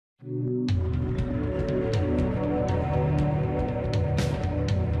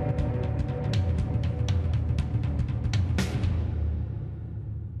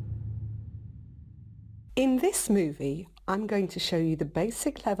In this movie, I'm going to show you the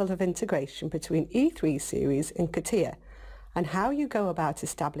basic level of integration between E3.series and CATIA and how you go about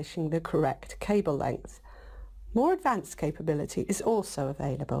establishing the correct cable length. More advanced capability is also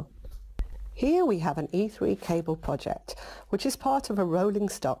available. Here we have an E3 cable project, which is part of a rolling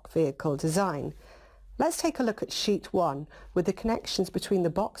stock vehicle design. Let's take a look at sheet 1 with the connections between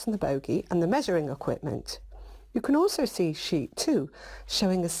the box and the bogie and the measuring equipment. You can also see sheet 2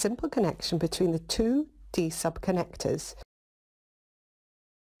 showing a simple connection between the two D-sub connectors.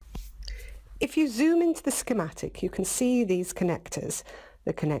 If you zoom into the schematic, you can see these connectors,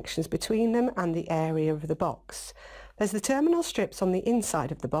 the connections between them and the area of the box. There's the terminal strips on the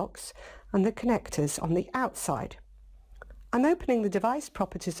inside of the box and the connectors on the outside. I'm opening the device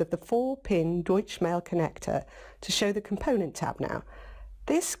properties of the 4-pin Deutsch-Mail connector to show the component tab now.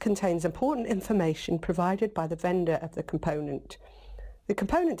 This contains important information provided by the vendor of the component. The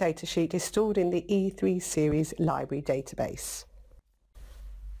component datasheet is stored in the E3.series library database.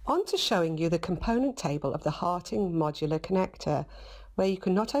 On to showing you the component table of the Harting modular connector, where you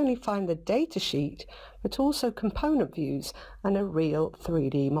can not only find the datasheet, but also component views and a real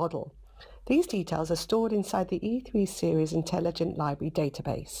 3D model. These details are stored inside the E3.series Intelligent Library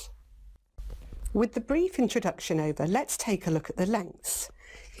database. With the brief introduction over, let's take a look at the lengths.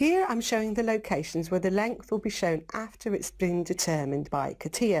 Here I'm showing the locations where the length will be shown after it's been determined by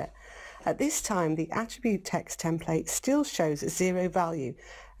CATIA. At this time, the attribute text template still shows a 0 value,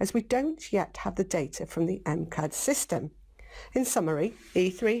 as we don't yet have the data from the MCAD system. In summary,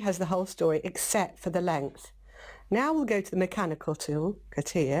 E3 has the whole story except for the length. Now we'll go to the mechanical tool,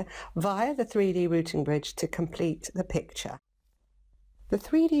 CATIA, via the 3D routing bridge to complete the picture. The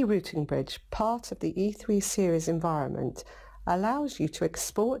 3D routing bridge, part of the E3.series environment, allows you to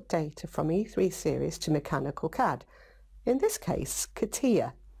export data from E3.series to mechanical CAD, in this case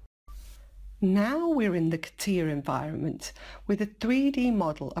CATIA. Now we're in the CATIA environment with a 3D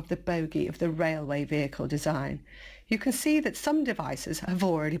model of the bogie of the railway vehicle design. You can see that some devices have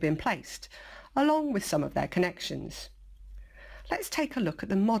already been placed, along with some of their connections. Let's take a look at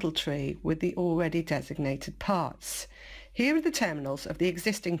the model tree with the already designated parts. Here are the terminals of the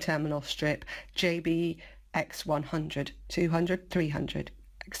existing terminal strip JBX100, 200, 300,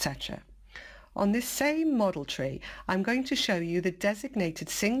 etc. On this same model tree, I'm going to show you the designated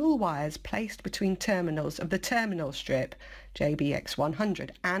single wires placed between terminals of the terminal strip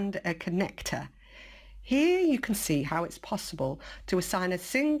JBX100 and a connector. Here you can see how it's possible to assign a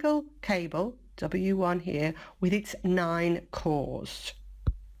single cable, W1 here, with its 9 cores.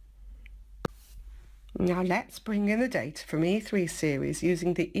 Now let's bring in the data from E3.series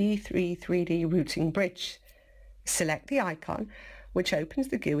using the E3 3D routing bridge. Select the icon, which opens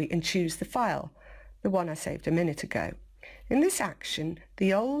the GUI, and choose the file, the one I saved a minute ago. In this action,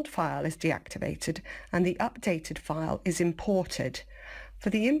 the old file is deactivated and the updated file is imported. For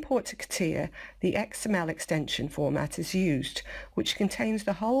the import to CATIA, the XML extension format is used, which contains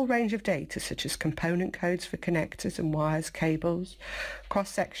the whole range of data such as component codes for connectors and wires, cables,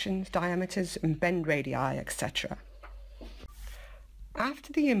 cross-sections, diameters and bend radii, etc.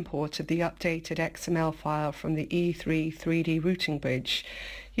 After the import of the updated XML file from the E3 3D routing bridge,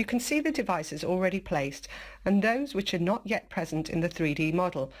 you can see the devices already placed and those which are not yet present in the 3D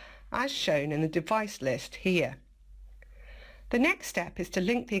model, as shown in the device list here. The next step is to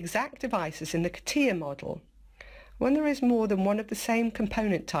link the exact devices in the CATIA model. When there is more than one of the same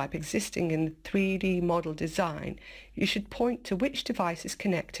component type existing in the 3D model design, you should point to which device is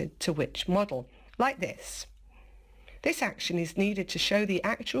connected to which model, like this. This action is needed to show the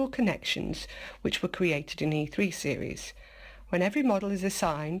actual connections which were created in E3.series. When every model is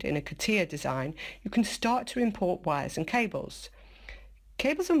assigned in a CATIA design, you can start to import wires and cables.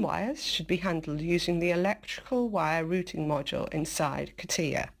 Cables and wires should be handled using the electrical wire routing module inside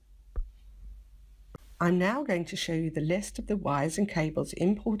CATIA. I'm now going to show you the list of the wires and cables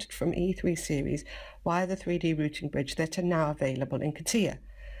imported from E3.series via the 3D routing bridge that are now available in CATIA.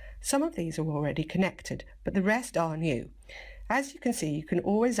 Some of these are already connected, but the rest are new. As you can see, you can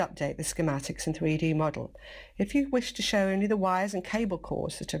always update the schematics and 3D model. If you wish to show only the wires and cable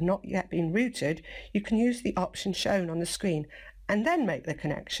cores that have not yet been routed, you can use the option shown on the screen and then make the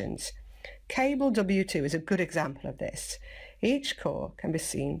connections. Cable W2 is a good example of this. Each core can be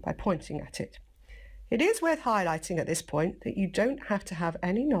seen by pointing at it. It is worth highlighting at this point that you don't have to have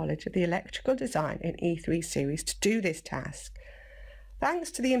any knowledge of the electrical design in E3.series to do this task.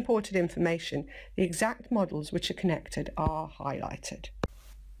 Thanks to the imported information, the exact models which are connected are highlighted.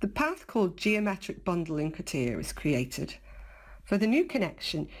 The path called Geometric Bundle in CATIA is created. For the new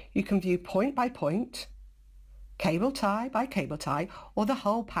connection, you can view point by point, cable tie by cable tie, or the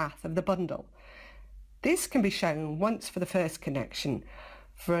whole path of the bundle. This can be shown once for the first connection.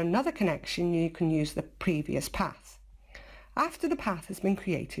 For another connection, you can use the previous path. After the path has been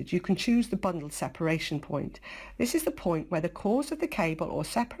created, you can choose the bundle separation point. This is the point where the cores of the cable or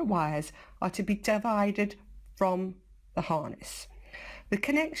separate wires are to be divided from the harness. The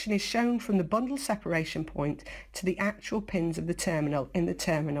connection is shown from the bundle separation point to the actual pins of the terminal in the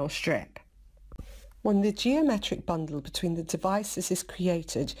terminal strip. When the geometric bundle between the devices is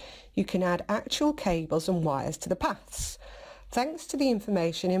created, you can add actual cables and wires to the paths. Thanks to the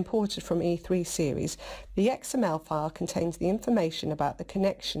information imported from E3.series, the XML file contains the information about the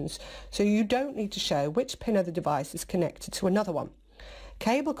connections, so you don't need to show which pin of the device is connected to another one.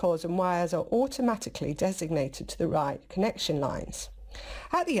 Cable cores and wires are automatically designated to the right connection lines.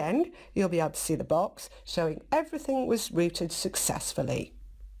 At the end, you'll be able to see the box showing everything was routed successfully.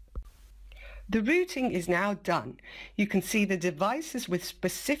 The routing is now done. You can see the devices with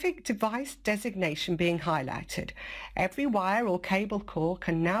specific device designation being highlighted. Every wire or cable core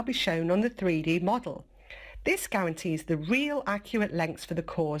can now be shown on the 3D model. This guarantees the real accurate lengths for the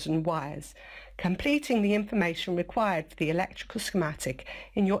cores and wires, completing the information required for the electrical schematic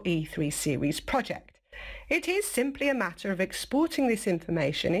in your E3.series project. It is simply a matter of exporting this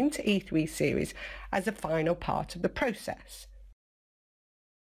information into E3.series as a final part of the process.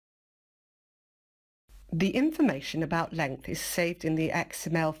 The information about length is saved in the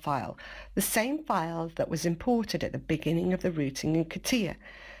XML file, the same file that was imported at the beginning of the routing in CATIA.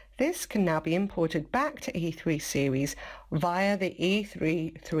 This can now be imported back to E3.series via the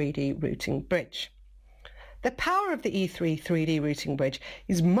E3 3D routing bridge. The power of the E3 3D routing bridge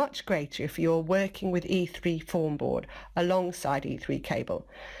is much greater if you're working with E3 form board alongside E3 cable,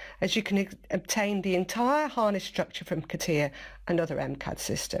 as you can obtain the entire harness structure from CATIA and other MCAD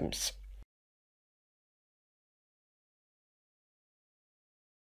systems.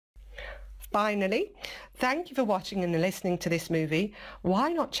 Finally, thank you for watching and listening to this movie.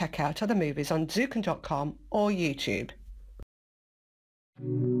 Why not check out other movies on zuken.com or YouTube?